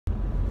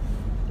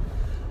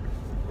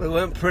Well, it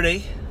weren't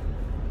pretty,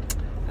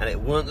 and it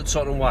weren't the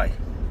Tottenham way,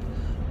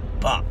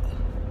 but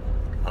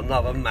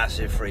another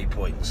massive 3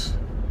 points.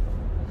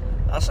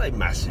 I say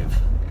massive,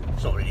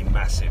 it's not really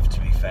massive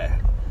to be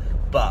fair,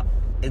 but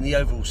in the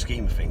overall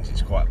scheme of things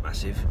it's quite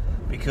massive,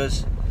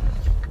 because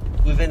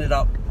we've ended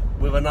up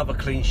with another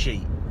clean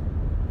sheet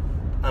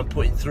and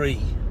putting 3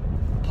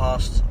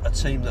 past a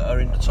team that are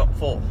in the top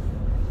 4.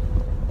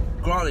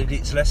 Granted,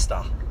 it's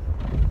Leicester,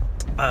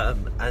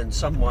 and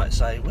some might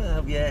say,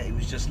 well, yeah, it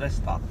was just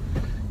Leicester.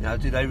 You know,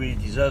 do they really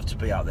deserve to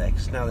be out there?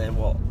 Because now they're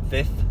what,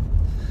 5th?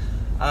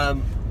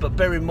 But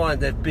bear in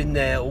mind, they've been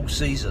there all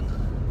season.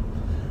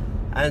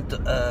 And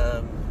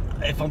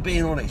if I'm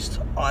being honest,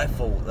 I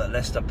thought that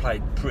Leicester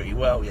played pretty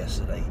well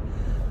yesterday.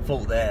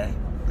 Thought their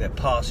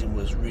passing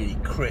was really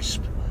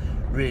crisp,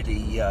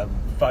 really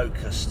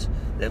focused.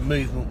 Their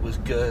movement was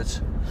good.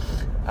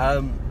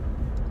 And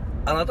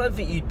I don't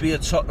think you'd be a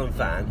Tottenham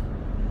fan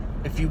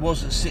if you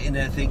wasn't sitting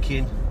there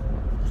thinking,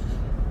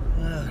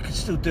 I could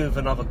still do with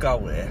another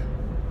goal here,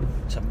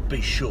 to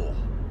be sure,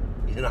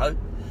 you know.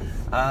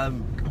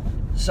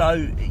 So,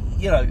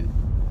 you know,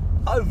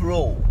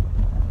 overall,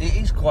 it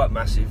is quite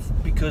massive,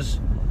 because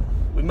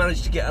we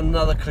managed to get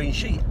another clean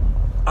sheet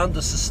under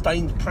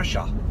sustained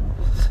pressure.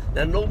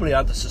 Now, normally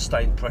under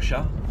sustained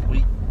pressure,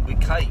 we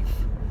cave.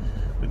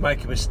 We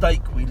make a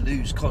mistake, we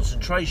lose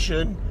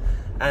concentration,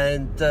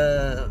 and,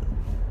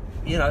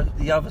 you know,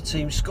 the other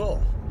team score.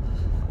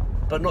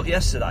 But not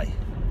yesterday.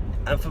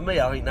 And for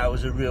me, I think that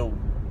was a real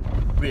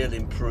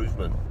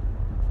improvement.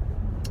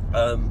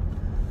 I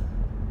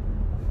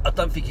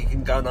don't think it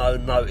can go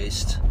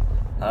unnoticed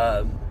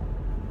that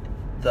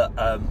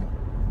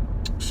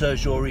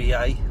Serge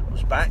Aurier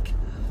was back.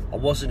 I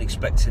wasn't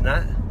expecting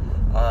that.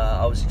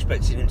 I was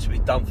expecting him to be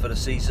done for the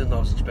season. I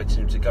was expecting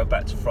him to go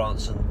back to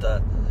France and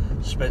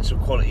spend some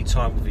quality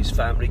time with his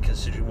family,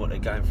 considering what they're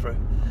going through.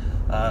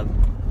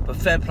 But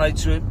fair play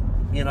to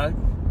him, you know,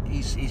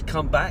 he's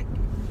come back,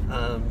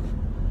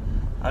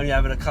 only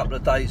having a couple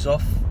of days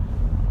off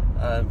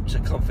to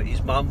comfort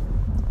his mum.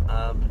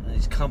 And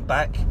he's come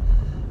back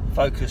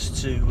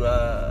focused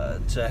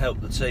to help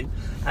the team.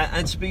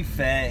 And to be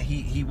fair,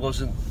 he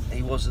wasn't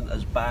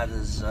as bad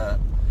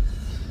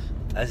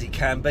as he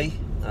can be.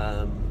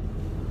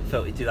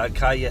 Felt he did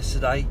okay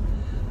yesterday.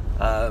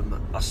 I'm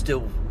not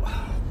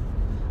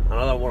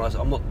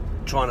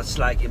trying to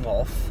slag him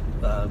off,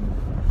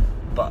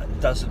 but it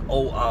doesn't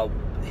alter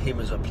him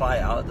as a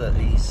player that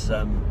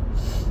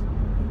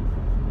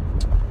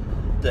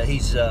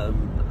he's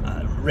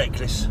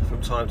reckless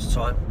from time to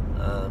time.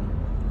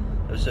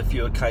 There was a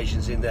few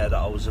occasions in there that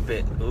I was a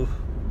bit,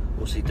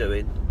 what's he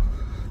doing?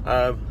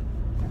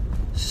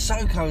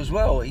 Sissoko as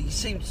well, he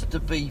seems to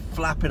be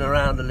flapping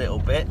around a little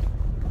bit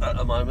at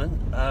the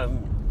moment,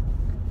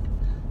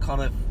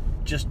 kind of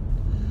just,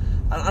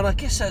 and I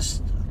guess that's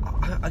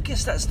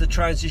the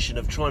transition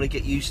of trying to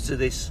get used to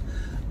this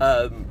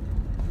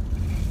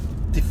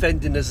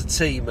defending as a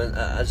team and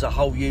as a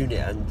whole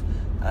unit,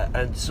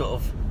 and sort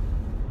of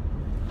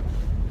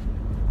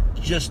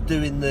just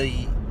doing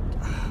the,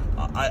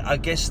 I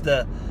guess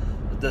the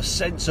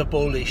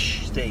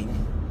sensible-ish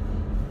thing.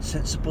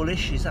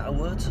 Sensible-ish, is that a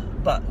word?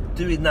 But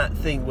doing that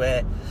thing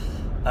where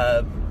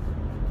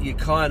you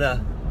kind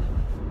of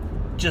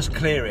just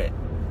clear it.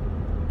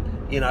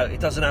 You know,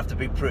 it doesn't have to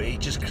be pretty.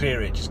 Just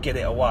clear it. Just get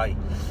it away.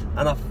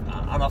 And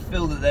I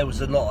feel that there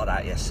was a lot of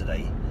that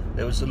yesterday.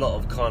 There was a lot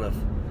of kind of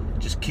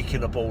just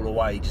kicking the ball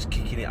away, just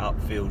kicking it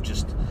upfield,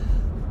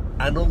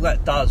 and all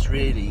that does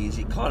really is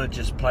it kind of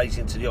just plays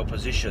into the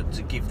opposition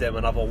to give them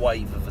another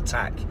wave of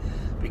attack,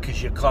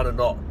 because you're kind of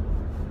not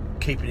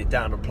keeping it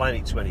down and playing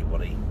it to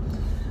anybody.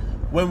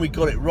 When we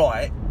got it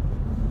right,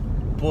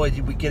 boy,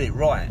 did we get it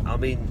right. I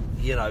mean,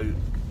 you know,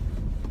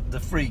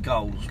 the 3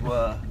 goals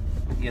were,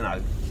 you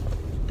know,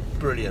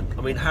 brilliant.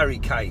 I mean, Harry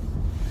Kane,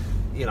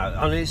 you know,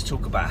 I mean, let's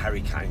talk about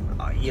Harry Kane.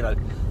 You know,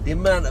 the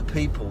amount of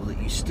people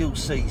that you still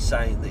see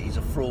saying that he's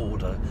a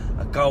fraud, a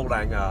goal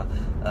hanger,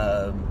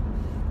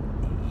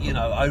 you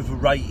know,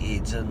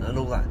 overrated and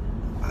all that.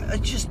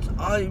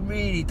 I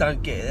really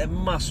don't get it. There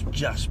must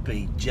just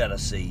be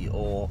jealousy,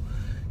 or,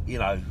 you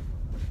know,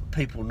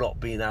 people not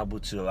being able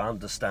to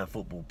understand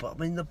football. But I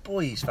mean, the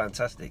boy is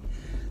fantastic.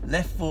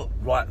 Left foot,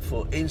 right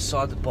foot,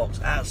 inside the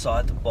box,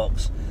 outside the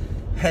box,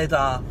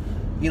 header.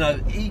 You know,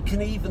 he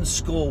can even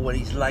score when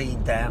he's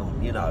laying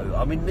down. You know,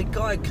 I mean, the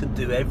guy can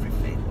do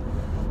everything.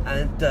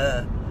 And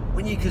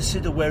when you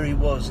consider where he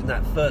was in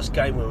that first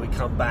game when we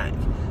come back,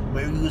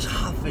 where he was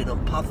huffing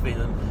and puffing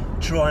and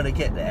trying to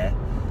get there,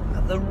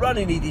 the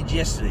running he did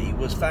yesterday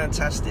was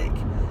fantastic.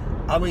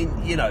 I mean,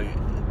 you know,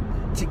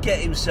 to get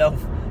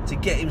himself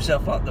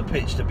up the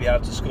pitch to be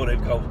able to score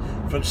them goals,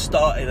 from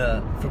starting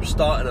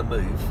a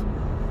move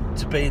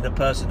to being the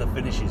person that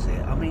finishes it.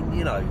 I mean,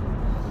 you know,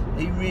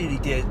 he really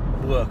did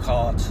work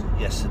hard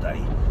yesterday,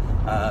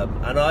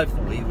 and I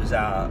thought he was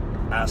our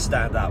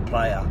standout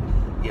player.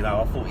 You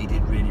know, I thought he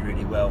did really,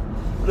 really well.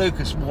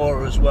 Lucas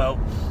Moura as well.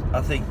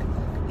 I think,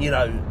 you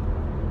know,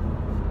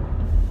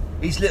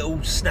 his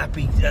little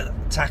snappy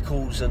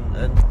tackles and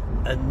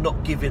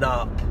not giving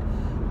up,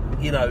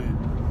 you know,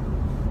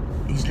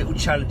 his little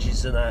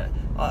challenges and that.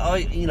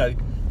 You know,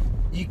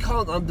 you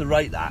can't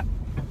underrate that.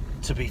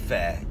 To be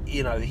fair,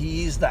 you know,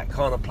 he is that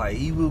kind of player.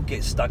 He will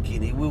get stuck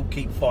in. He will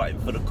keep fighting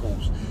for the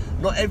cause.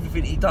 Not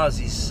everything he does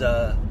is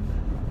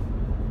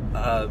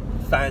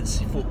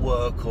fancy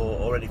footwork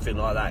or anything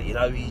like that. You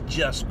know, he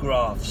just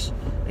grafts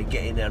and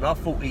get in there. And I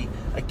thought he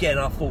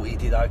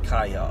did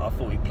okay. I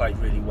thought he played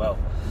really well.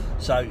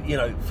 So, you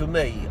know, for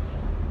me,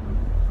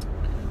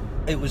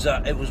 it was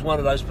one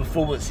of those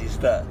performances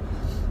that,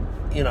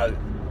 you know,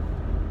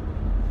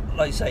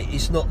 like you say,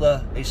 it's not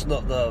the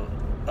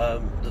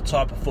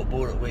type of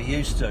football that we're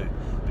used to,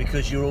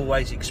 because you're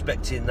always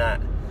expecting that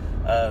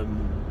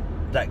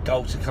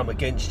goal to come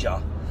against you,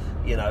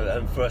 you know,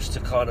 and for us to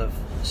kind of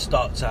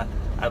start to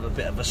have a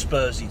bit of a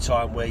Spursy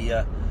time where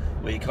you're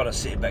kind of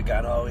sitting back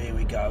going, oh, here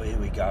we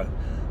go.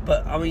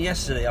 But I mean,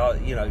 yesterday,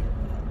 you know,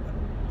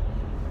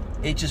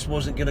 it just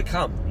wasn't going to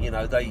come. You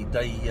know, they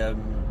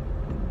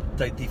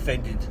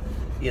defended,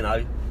 you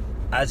know,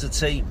 as a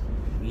team,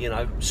 you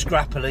know,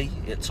 scrappily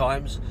at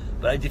times,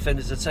 but they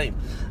defended as a team.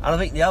 And I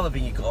think the other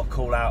thing you've got to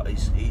call out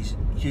is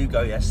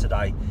Hugo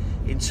yesterday.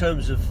 In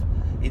terms of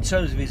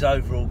his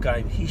overall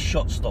game, his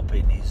shot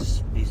stopping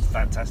is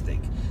fantastic.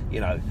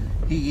 You know,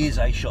 he is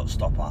a shot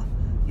stopper.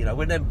 You know,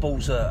 when them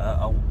balls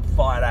are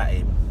fired at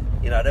him,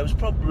 you know, there was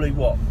probably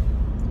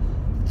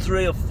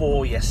 3 or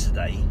 4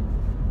 yesterday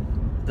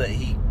that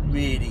he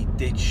really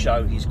did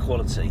show his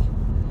quality.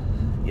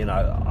 You know,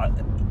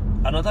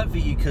 I don't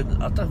think you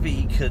can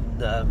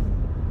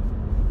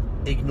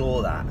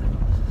ignore that.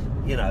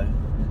 You know,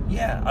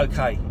 yeah,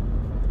 okay,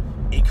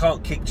 he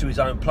can't kick to his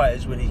own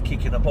players when he's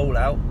kicking a ball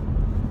out.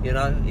 You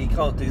know, he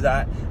can't do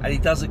that, and he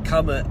doesn't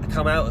come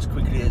out as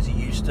quickly as he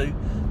used to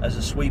as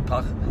a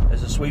sweeper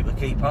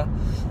keeper.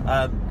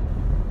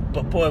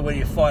 But boy, when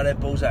you fire them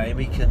balls at him,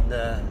 he can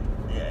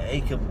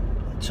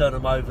turn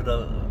them over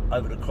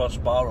the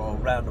crossbar or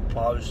around the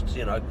post.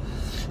 You know,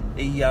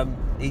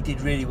 he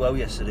did really well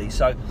yesterday.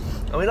 So,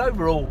 I mean,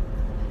 overall,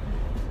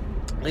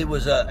 it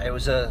was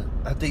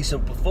a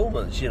decent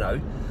performance. You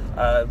know,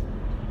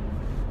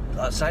 like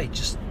I say,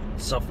 just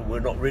something we're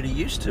not really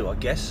used to, I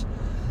guess.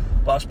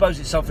 But I suppose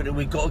it's something that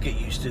we've got to get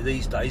used to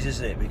these days,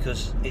 isn't it?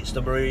 Because it's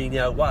the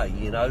Mourinho way.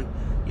 You know,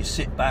 you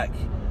sit back,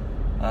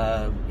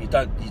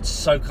 you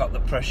soak up the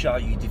pressure,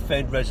 you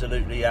defend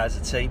resolutely as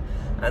a team,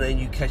 and then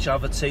you catch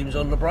other teams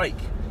on the break.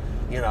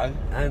 You know,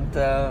 and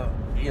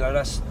you know,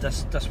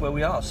 that's where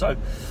we are. So,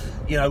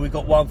 you know, we've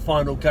got one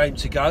final game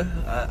to go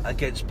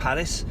against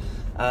Palace,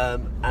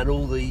 and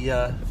all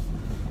the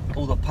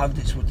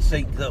pundits would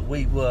think that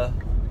we were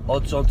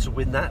odds on to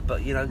win that,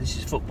 but you know, this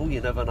is football.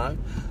 You never know.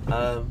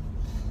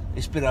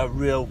 It's been a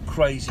real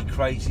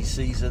crazy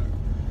season,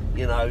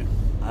 you know,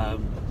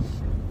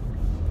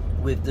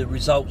 with the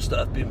results that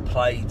have been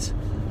played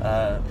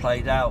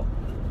out.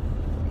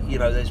 You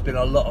know, there's been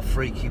a lot of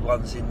freaky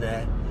ones in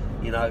there,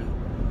 you know,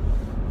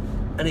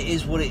 and it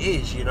is what it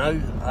is, you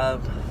know.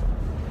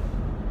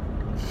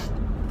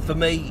 For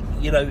me,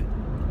 you know,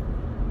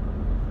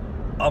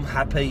 I'm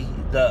happy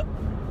that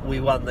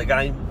we won the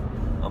game.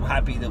 I'm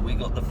happy that we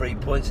got the 3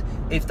 points.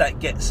 If that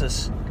gets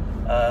us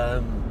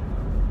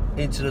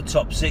into the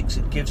top 6,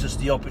 it gives us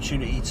the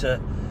opportunity to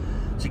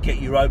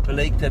get Europa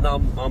League, then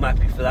I'm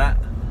happy for that.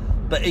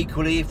 But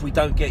equally, if we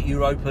don't get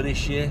Europa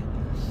this year,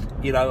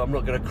 you know, I'm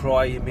not going to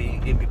cry in me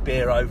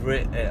beer over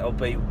it.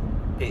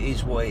 It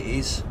is what it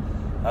is,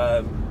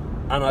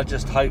 and I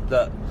just hope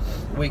that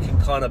we can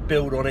kind of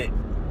build on it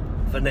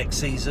for next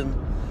season.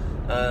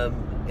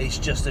 It's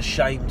just a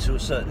shame to a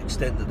certain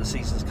extent that the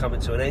season's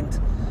coming to an end,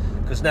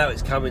 because now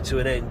it's coming to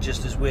an end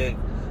just as we're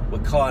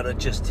kind of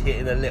just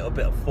hitting a little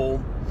bit of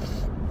form.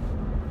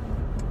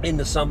 In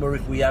the summer,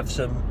 if we have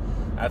some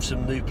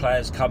new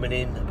players coming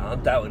in,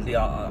 undoubtedly,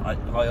 I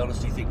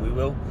honestly think we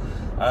will.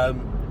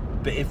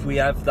 But if we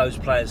have those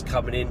players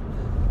coming in,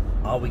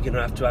 are we going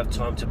to have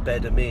time to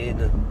bed them in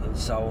and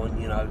so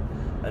on, you know?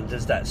 And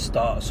does that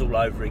start us all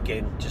over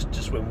again,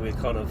 just when we're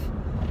kind of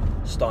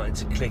starting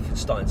to click and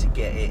starting to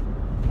get it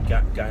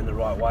going the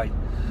right way?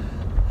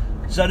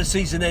 So the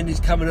season end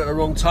is coming at the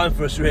wrong time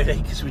for us, really,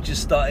 because we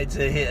just started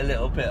to hit a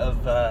little bit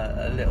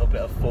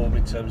of form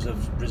in terms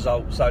of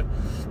results. So.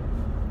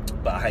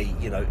 But hey,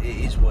 you know, it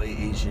is what it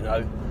is, you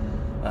know.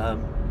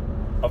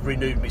 I've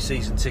renewed my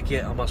season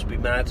ticket. I must be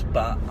mad,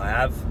 but I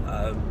have,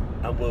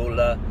 and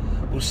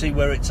we'll see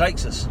where it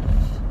takes us.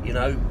 You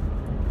know,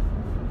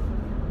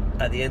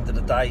 at the end of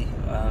the day,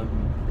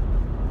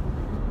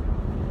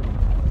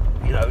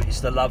 you know,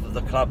 it's the love of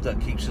the club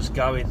that keeps us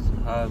going,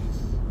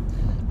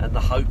 and the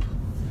hope.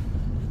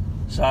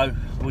 So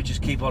we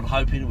just keep on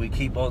hoping. We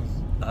keep on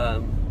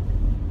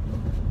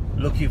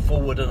looking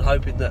forward and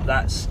hoping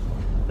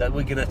that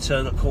we're going to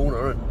turn a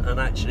corner and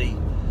actually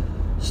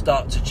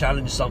start to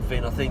challenge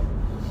something. I think,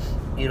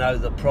 you know,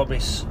 the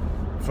promise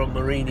from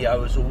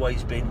Mourinho has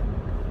always been,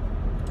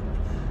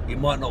 he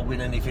might not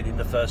win anything in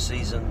the first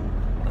season,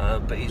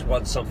 but he's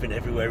won something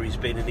everywhere he's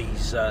been, and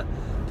he's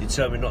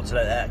determined not to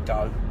let that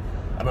go.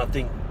 And I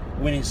think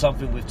winning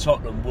something with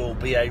Tottenham will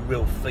be a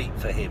real feat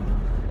for him.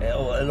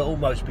 It'll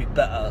almost be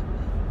better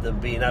than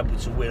being able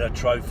to win a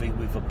trophy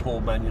with a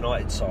poor Man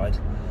United side,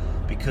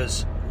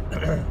 because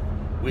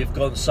we've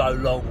gone so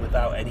long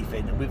without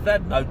anything, and we've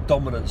had no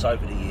dominance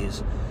over the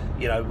years.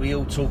 You know, we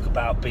all talk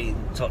about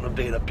Tottenham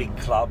being a big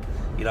club,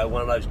 you know,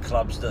 one of those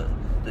clubs that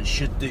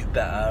should do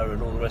better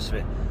and all the rest of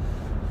it.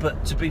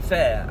 But to be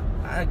fair,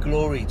 our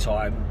glory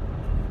time,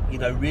 you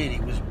know, really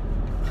was,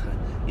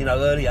 you know,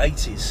 early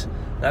 80s.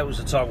 That was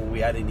the time when we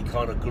had any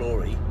kind of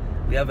glory.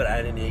 We haven't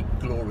had any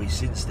glory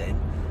since then.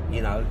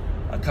 You know,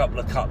 a couple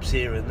of cups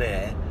here and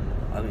there,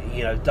 I mean,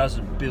 you know,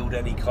 doesn't build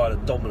any kind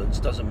of dominance,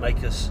 doesn't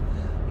make us,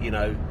 you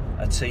know,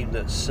 a team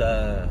that's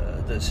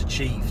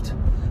achieved.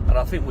 And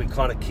I think we're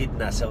kind of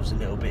kidding ourselves a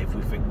little bit if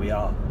we think we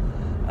are.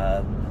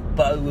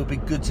 But it would be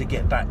good to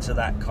get back to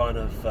that kind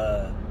of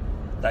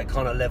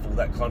level,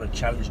 that kind of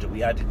challenge that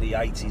we had in the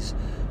 80s,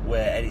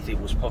 where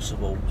anything was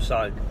possible.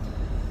 So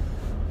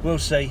we'll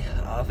see.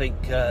 I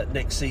think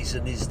next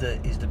season is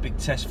the big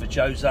test for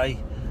Jose,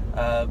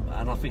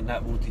 and I think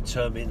that will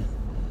determine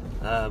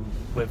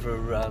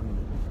whether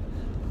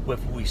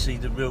we see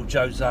the real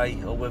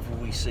Jose or whether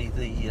we see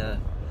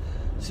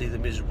the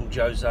miserable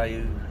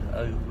Jose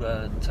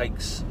who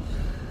takes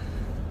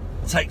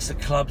the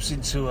clubs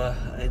into a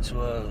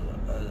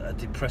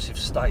depressive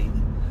state.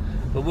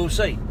 But we'll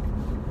see.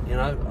 You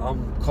know,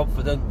 I'm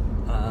confident.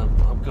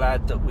 I'm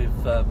glad that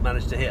we've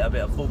managed to hit a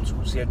bit of form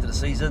towards the end of the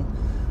season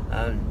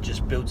and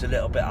just built a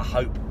little bit of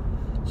hope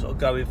sort of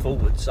going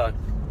forward. So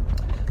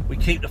we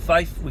keep the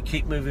faith, we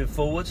keep moving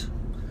forward.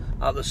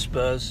 Up the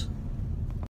Spurs.